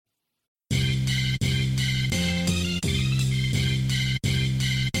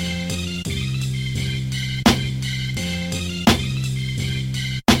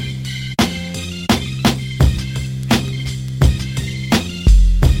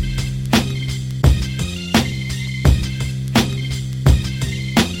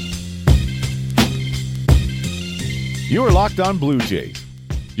You are Locked On Blue Jays,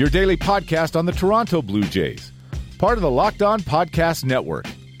 your daily podcast on the Toronto Blue Jays, part of the Locked On Podcast Network,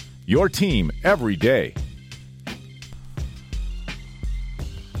 your team every day.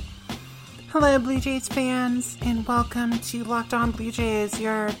 Hello, Blue Jays fans, and welcome to Locked On Blue Jays,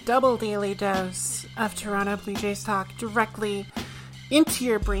 your double daily dose of Toronto Blue Jays talk directly into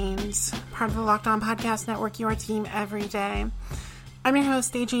your brains, part of the Locked On Podcast Network, your team every day. I'm your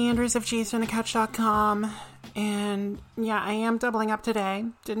host, AJ Andrews of JaysFromTheCouch.com, and yeah, I am doubling up today.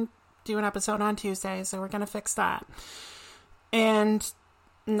 Didn't do an episode on Tuesday, so we're going to fix that. And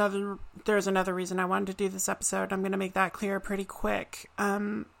there's another reason I wanted to do this episode. I'm going to make that clear pretty quick.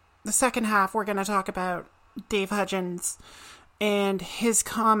 The second half, we're going to talk about Dave Hudgens and his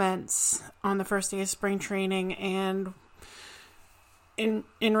comments on the first day of spring training and in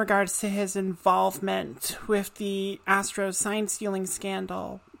regards to his involvement with the Astros sign stealing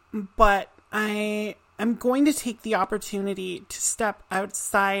scandal. But I am going to take the opportunity to step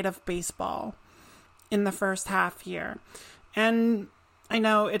outside of baseball in the first half here. And I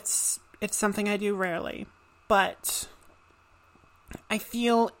know it's something I do rarely, but I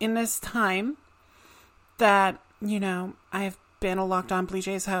feel in this time that, I've been a Locked On Blue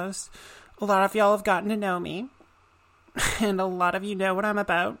Jays host. A lot of y'all have gotten to know me, and a lot of you know what I'm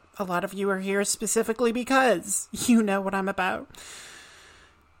about. A lot of you are here specifically because you know what I'm about.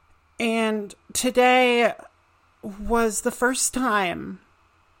 And today was the first time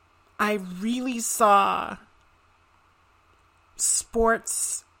I really saw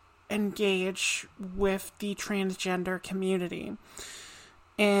sports engage with the transgender community.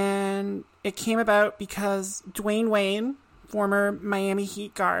 And it came about because Dwayne Wade, former Miami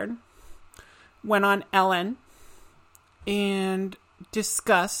Heat guard, went on Ellen and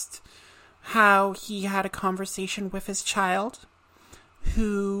discussed how he had a conversation with his child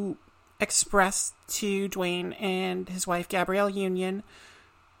who expressed to Dwayne and his wife Gabrielle Union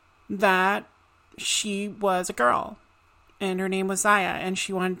that she was a girl. And her name was Zaya, and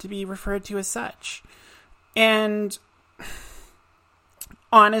she wanted to be referred to as such. And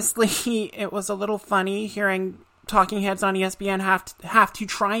honestly, it was a little funny hearing talking heads on ESPN have to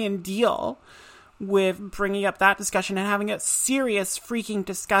try and deal with bringing up that discussion and having a serious freaking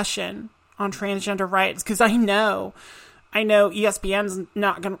discussion on transgender rights. Because I know ESPN's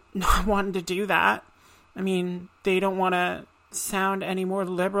not wanting to do that. I mean, they don't want to sound any more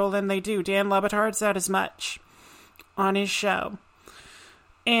liberal than they do. Dan Le Batard said as much on his show.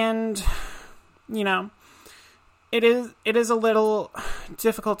 And, it is a little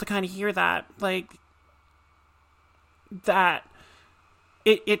difficult to kind of hear that, that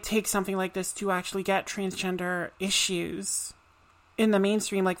it takes something like this to actually get transgender issues in the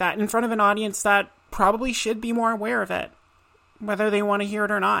mainstream like that in front of an audience that probably should be more aware of it, whether they want to hear it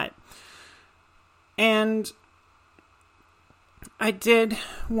or not. And I did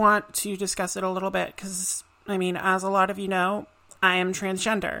want to discuss it a little bit because, as a lot of you know, I am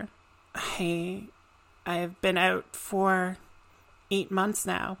transgender. I've been out for 8 months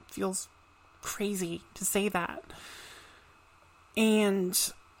now. Feels crazy to say that.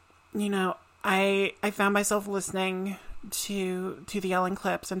 And, I found myself listening to the Ellen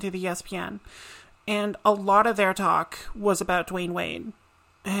clips and to the ESPN. And a lot of their talk was about Dwayne Wade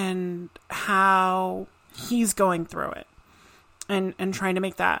and how he's going through it and trying to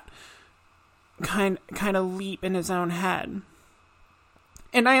make that kind of leap in his own head.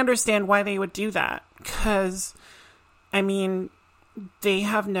 And I understand why they would do that, because they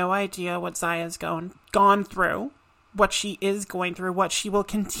have no idea what Zaya's gone through, what she is going through, what she will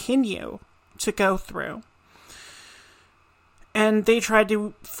continue to go through. And they tried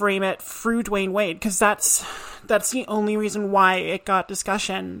to frame it through Dwayne Wade, because that's the only reason why it got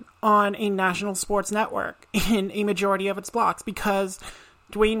discussion on a national sports network in a majority of its blocks, because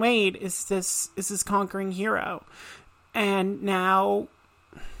Dwayne Wade is this conquering hero. And now,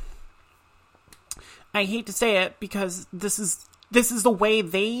 I hate to say it, because this is the way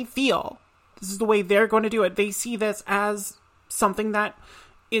they feel. This is the way they're going to do it. They see this as something that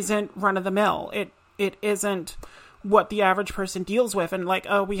isn't run-of-the-mill. It isn't what the average person deals with, and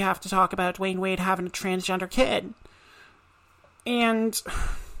we have to talk about Dwayne Wade having a transgender kid. And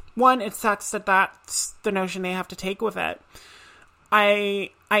one, it sucks that that's the notion they have to take with it.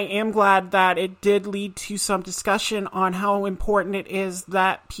 I am glad that it did lead to some discussion on how important it is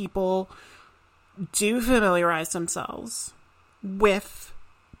that people do familiarize themselves with,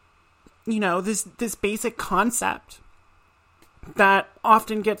 this basic concept that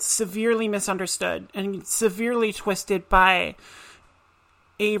often gets severely misunderstood and severely twisted by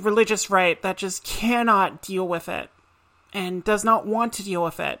a religious right that just cannot deal with it and does not want to deal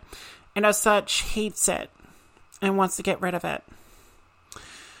with it, and as such hates it. and wants to get rid of it.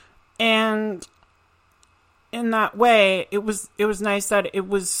 And in that way, it was nice that it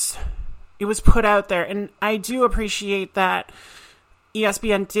was put out there. And I do appreciate that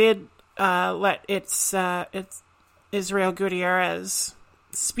ESPN did let its Israel Gutierrez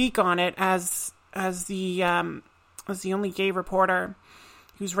speak on it as the only gay reporter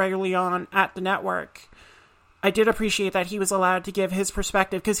who's regularly on at the network. I did appreciate that he was allowed to give his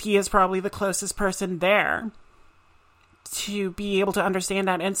perspective, because he is probably the closest person there to be able to understand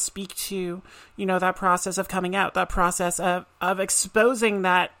that and speak to, that process of coming out, that process of exposing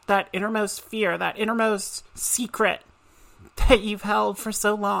that innermost fear, that innermost secret that you've held for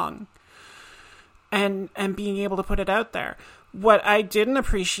so long, and being able to put it out there. What I didn't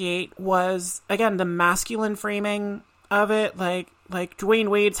appreciate was, again, the masculine framing of it, like Dwayne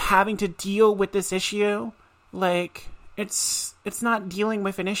Wade's having to deal with this issue. Like, it's not dealing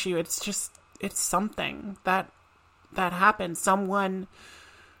with an issue. It's something that happened. Someone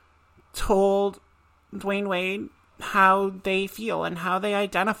told Dwayne Wade how they feel and how they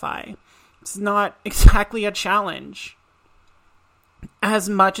identify. It's not exactly a challenge, as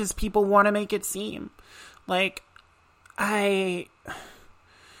much as people want to make it seem. Like,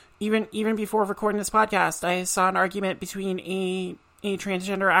 even before recording this podcast, I saw an argument between a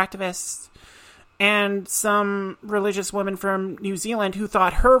transgender activist and some religious woman from New Zealand who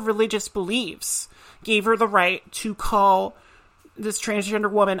thought her religious beliefs gave her the right to call this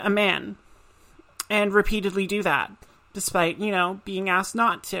transgender woman a man, and repeatedly do that, despite, being asked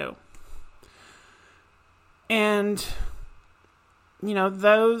not to. And,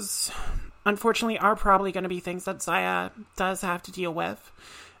 those, unfortunately, are probably going to be things that Zaya does have to deal with.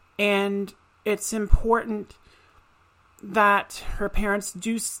 And it's important that her parents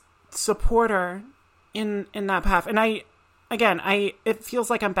do support her in that path. And it feels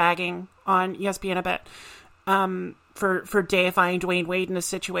like I'm bagging on ESPN a bit for deifying Dwayne Wade in this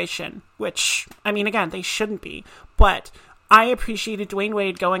situation, which, again, they shouldn't be. But I appreciated Dwayne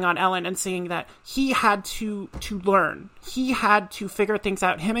Wade going on Ellen and saying that he had to learn. He had to figure things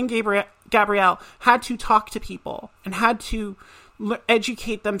out. Him and Gabrielle had to talk to people and had to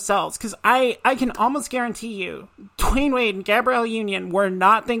educate themselves. Because I can almost guarantee you, Dwayne Wade and Gabrielle Union were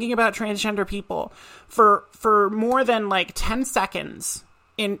not thinking about transgender people for more than like 10 seconds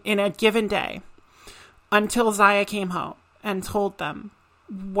in a given day, until Zaya came home and told them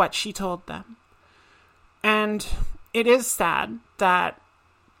what she told them. And it is sad that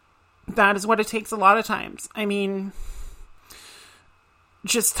is what it takes a lot of times.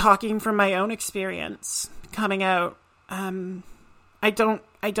 Just talking from my own experience coming out, I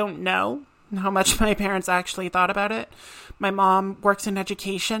don't know how much my parents actually thought about it. My mom works in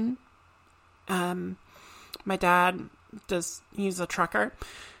education. My dad he's a trucker.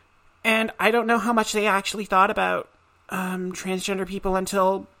 And I don't know how much they actually thought about transgender people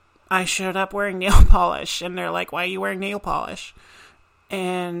until I showed up wearing nail polish. And they're like, "Why are you wearing nail polish?"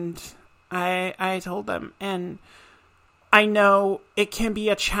 And I told them. And I know it can be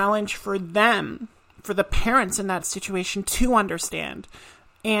a challenge for them, for the parents in that situation, to understand.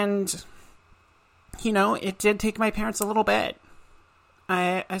 And, it did take my parents a little bit.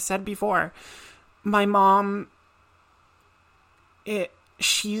 I said before, my mom,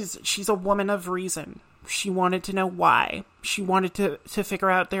 she's a woman of reason. She wanted to know why. She wanted to figure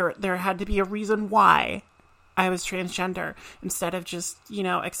out there had to be a reason why I was transgender, instead of just,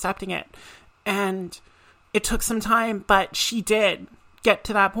 accepting it. And it took some time, but she did get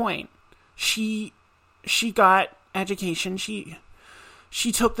to that point. She got education. She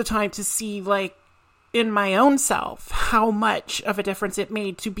took the time to see, like, in my own self, how much of a difference it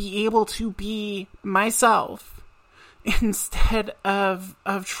made to be able to be myself instead of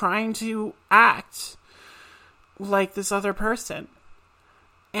trying to act like this other person.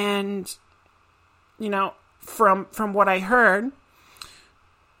 And, from what I heard,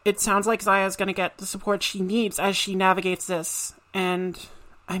 it sounds like Zaya's going to get the support she needs as she navigates this. And,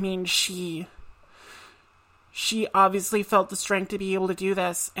 she obviously felt the strength to be able to do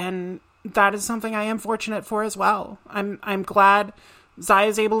this, and that is something I am fortunate for as well. I'm glad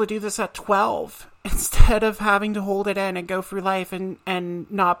Zaya's able to do this at 12 instead of having to hold it in and go through life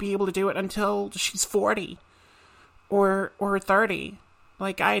and not be able to do it until she's 40 or 30,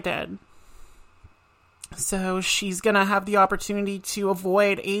 like I did. So she's gonna have the opportunity to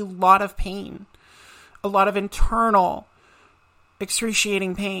avoid a lot of pain, a lot of internal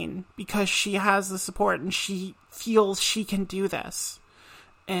excruciating pain, because she has the support and she feels she can do this.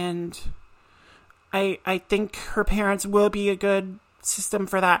 And I think her parents will be a good system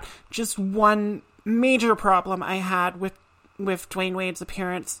for that. Just one major problem I had with Dwayne Wade's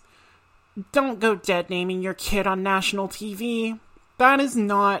appearance don't go dead naming your kid on national TV. That is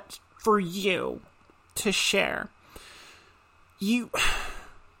not for you to share. You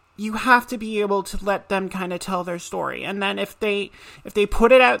have to be able to let them kind of tell their story. And then if they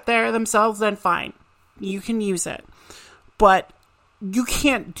put it out there themselves, then fine. You can use it. But you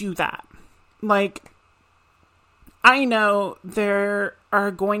can't do that. Like, I know there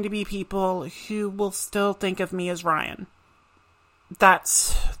are going to be people who will still think of me as Ryan.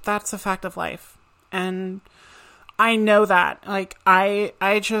 That's a fact of life. And I know that. Like,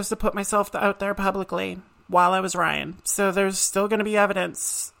 I chose to put myself out there publicly while I was Ryan. So there's still going to be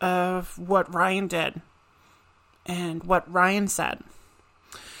evidence of what Ryan did and what Ryan said.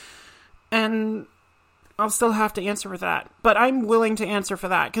 And I'll still have to answer for that. But I'm willing to answer for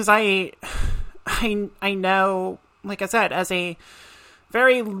that because I know, like I said, as a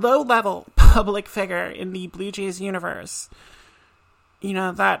very low-level public figure in the Blue Jays universe, you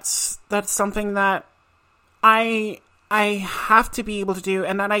know, that's something that I have to be able to do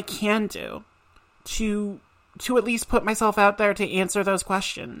and that I can do to at least put myself out there to answer those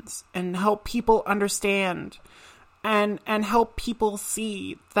questions and help people understand and help people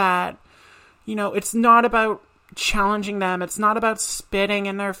see that, you know, it's not about challenging them. It's not about spitting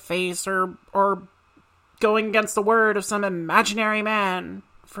in their face or going against the word of some imaginary man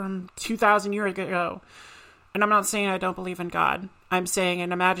from 2,000 years ago. And I'm not saying I don't believe in God. I'm saying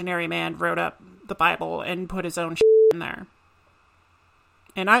an imaginary man wrote up the Bible and put his own shit in there.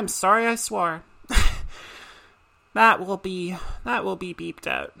 And I'm sorry I swore. That will be beeped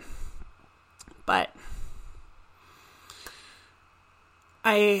out. But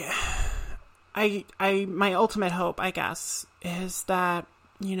my ultimate hope, I guess, is that,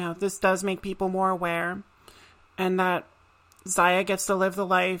 you know, this does make people more aware and that Zaya gets to live the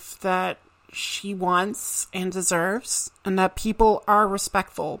life that she wants and deserves and that people are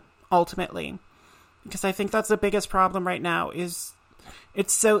respectful ultimately. Because I think that's the biggest problem right now is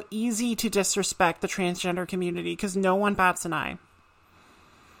it's so easy to disrespect the transgender community because no one bats an eye.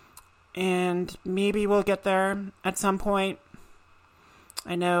 And maybe we'll get there at some point.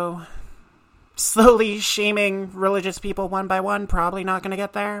 I know slowly shaming religious people one by one, probably not going to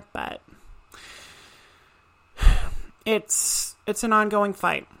get there, but it's an ongoing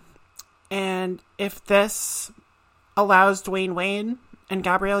fight. And if this allows Dwayne Wade and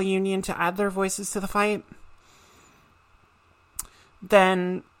Gabrielle Union to add their voices to the fight,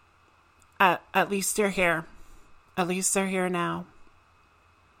 then at least they're here. At least they're here now.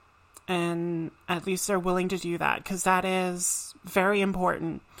 And at least they're willing to do that, because that is very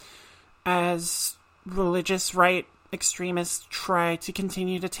important as religious right extremists try to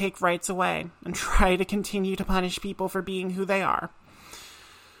continue to take rights away and try to continue to punish people for being who they are.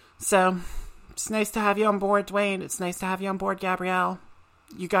 So, it's nice to have you on board, Dwayne. It's nice to have you on board, Gabrielle.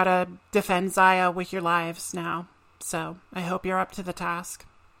 You gotta defend Zaya with your lives now. So, I hope you're up to the task.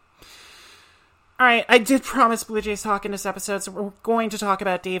 Alright, I did promise Blue Jays Talk in this episode, so we're going to talk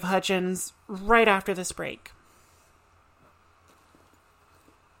about Dave Hudgens right after this break.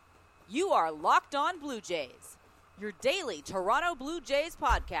 You are Locked On Blue Jays, your daily Toronto Blue Jays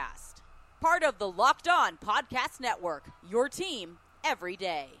podcast. Part of the Locked On Podcast Network, your team every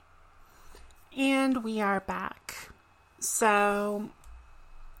day. And we are back. So,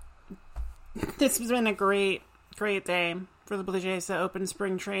 this has been a great day for the Blue Jays to open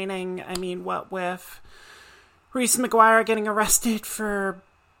spring training. I mean, what with Reese McGuire getting arrested for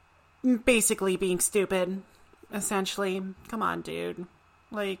basically being stupid, essentially. Come on, dude.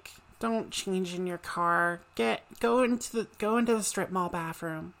 Like, don't change in your car. Go into the strip mall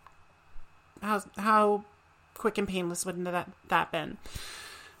bathroom. How quick and painless wouldn't that been?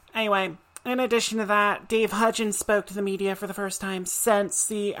 Anyway, in addition to that, Dave Hudgens spoke to the media for the first time since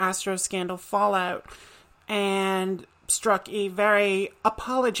the Astros scandal fallout and struck a very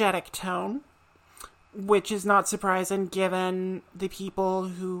apologetic tone, which is not surprising given the people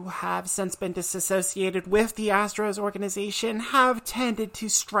who have since been disassociated with the Astros organization have tended to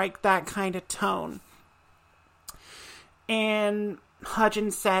strike that kind of tone. And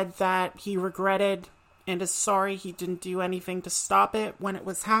Hudgens said that he regretted and is sorry he didn't do anything to stop it when it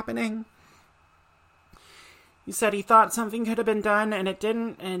was happening. He said he thought something could have been done and it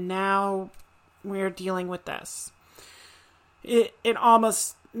didn't, and now we're dealing with this. It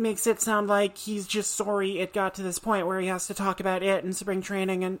almost makes it sound like he's just sorry it got to this point where he has to talk about it in spring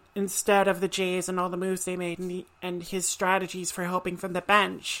training and instead of the Jays and all the moves they made and his strategies for helping from the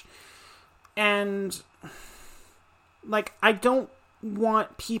bench. And, like, I don't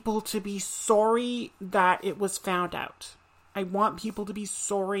want people to be sorry that it was found out. I want people to be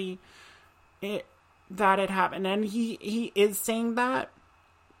sorry that it happened. And he is saying that,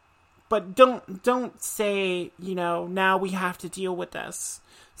 But don't say, now we have to deal with this.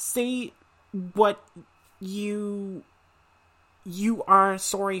 Say what you are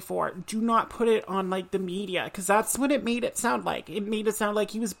sorry for. Do not put it on, the media, because that's what it made it sound like. It made it sound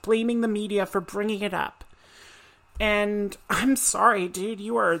like he was blaming the media for bringing it up. And I'm sorry, dude,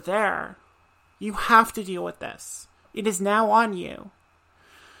 you are there. You have to deal with this. It is now on you.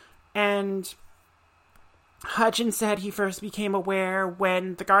 And Hudgens said he first became aware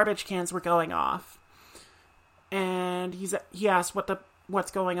when the garbage cans were going off. And he asked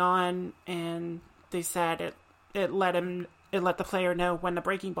what's going on, and they said it let the player know when the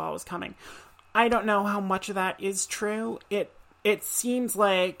breaking ball was coming. I don't know how much of that is true. It seems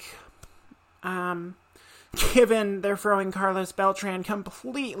like given they're throwing Carlos Beltran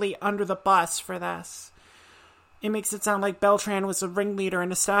completely under the bus for this, it makes it sound like Beltran was the ringleader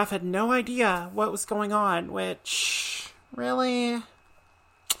and the staff had no idea what was going on, which, really?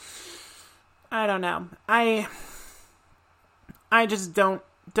 I don't know. I just don't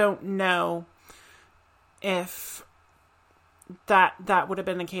know if that would have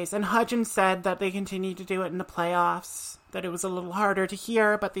been the case. And Hudgens said that they continued to do it in the playoffs, that it was a little harder to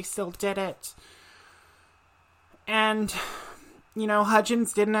hear, but they still did it. And,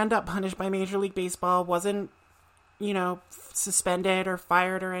 Hudgens didn't end up punished by Major League Baseball, wasn't, suspended or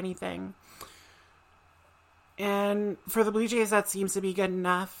fired or anything. And for the Blue Jays, that seems to be good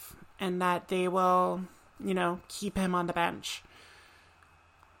enough, and that they will, keep him on the bench.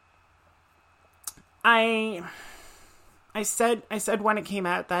 I said when it came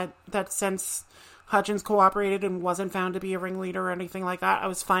out that since Hudgens cooperated and wasn't found to be a ringleader or anything like that, I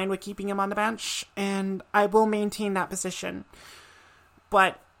was fine with keeping him on the bench, and I will maintain that position.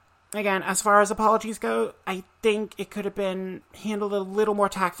 But again, as far as apologies go, I think it could have been handled a little more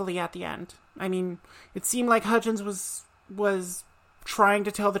tactfully at the end. I mean, it seemed like Hudgens was trying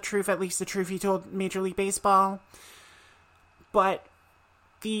to tell the truth, at least the truth he told Major League Baseball. But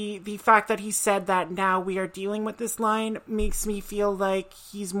the fact that he said that now we are dealing with this line makes me feel like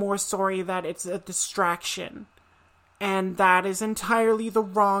he's more sorry that it's a distraction. And that is entirely the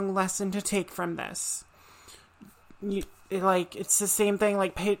wrong lesson to take from this. It's the same thing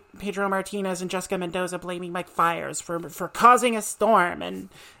like Pedro Martinez and Jessica Mendoza blaming Mike Fiers for causing a storm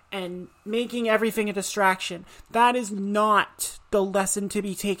and making everything a distraction. That is not the lesson to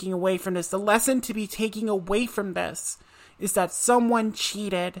be taking away from this. The lesson to be taking away from this is that someone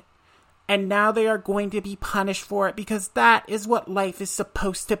cheated, and now they are going to be punished for it, because that is what life is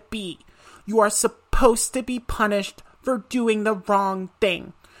supposed to be. You are supposed to be punished for doing the wrong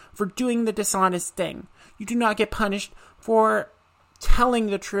thing, for doing the dishonest thing. You do not get punished for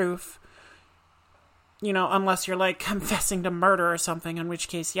telling the truth, unless you're confessing to murder or something, in which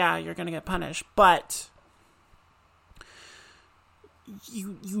case, yeah, you're going to get punished. But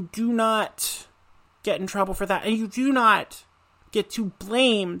you do not get in trouble for that, and you do not get to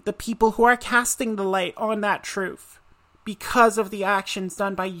blame the people who are casting the light on that truth because of the actions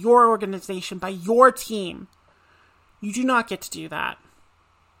done by your organization, by your team. You do not get to do that.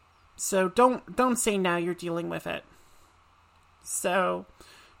 So don't say now you're dealing with it. So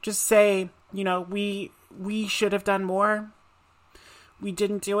just say, we should have done more. We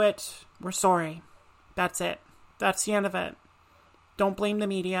didn't do it. We're sorry. That's it. That's the end of it. Don't blame the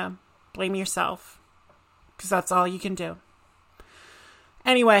media. Blame yourself. Because that's all you can do.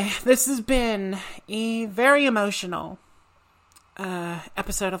 Anyway, this has been a very emotional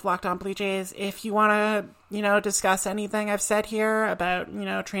episode of Locked On Blue Jays. If you want to, discuss anything I've said here about,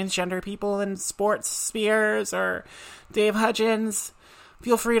 transgender people in sports spheres or Dave Hudgens,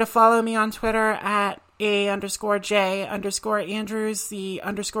 feel free to follow me on Twitter at @A_J_Andrews. The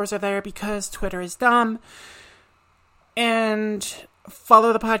underscores are there because Twitter is dumb. And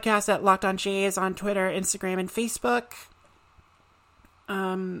follow the podcast at Locked On Jays on Twitter, Instagram, and Facebook.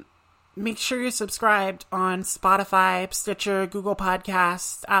 Make sure you're subscribed on Spotify, Stitcher, Google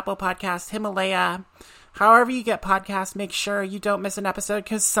Podcasts, Apple Podcasts, Himalaya. However you get podcasts, make sure you don't miss an episode,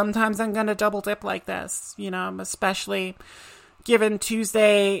 because sometimes I'm going to double dip like this, especially given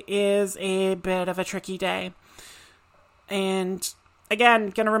Tuesday is a bit of a tricky day. And again,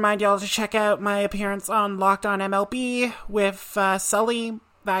 going to remind y'all to check out my appearance on Locked On MLB with Sully.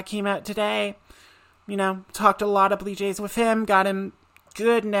 That came out today. Talked a lot of Blue Jays with him, got him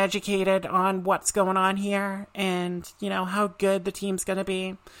good and educated on what's going on here and, how good the team's going to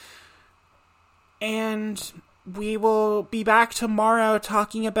be. And we will be back tomorrow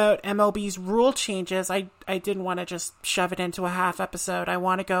talking about MLB's rule changes. I didn't want to just shove it into a half episode. I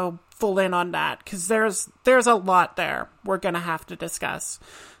want to go full in on that, because there's a lot there we're going to have to discuss.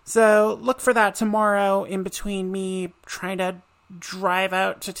 So look for that tomorrow, in between me trying to drive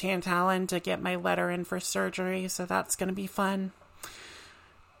out to Tantallon to get my letter in for surgery, so that's going to be fun.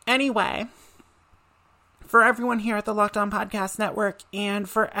 Anyway, for everyone here at the Locked On Podcast Network and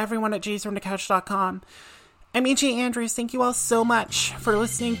for everyone at jaysfromthecouch.com, I'm AJ Andrews. Thank you all so much for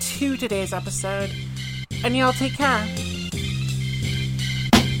listening to today's episode, and y'all take care.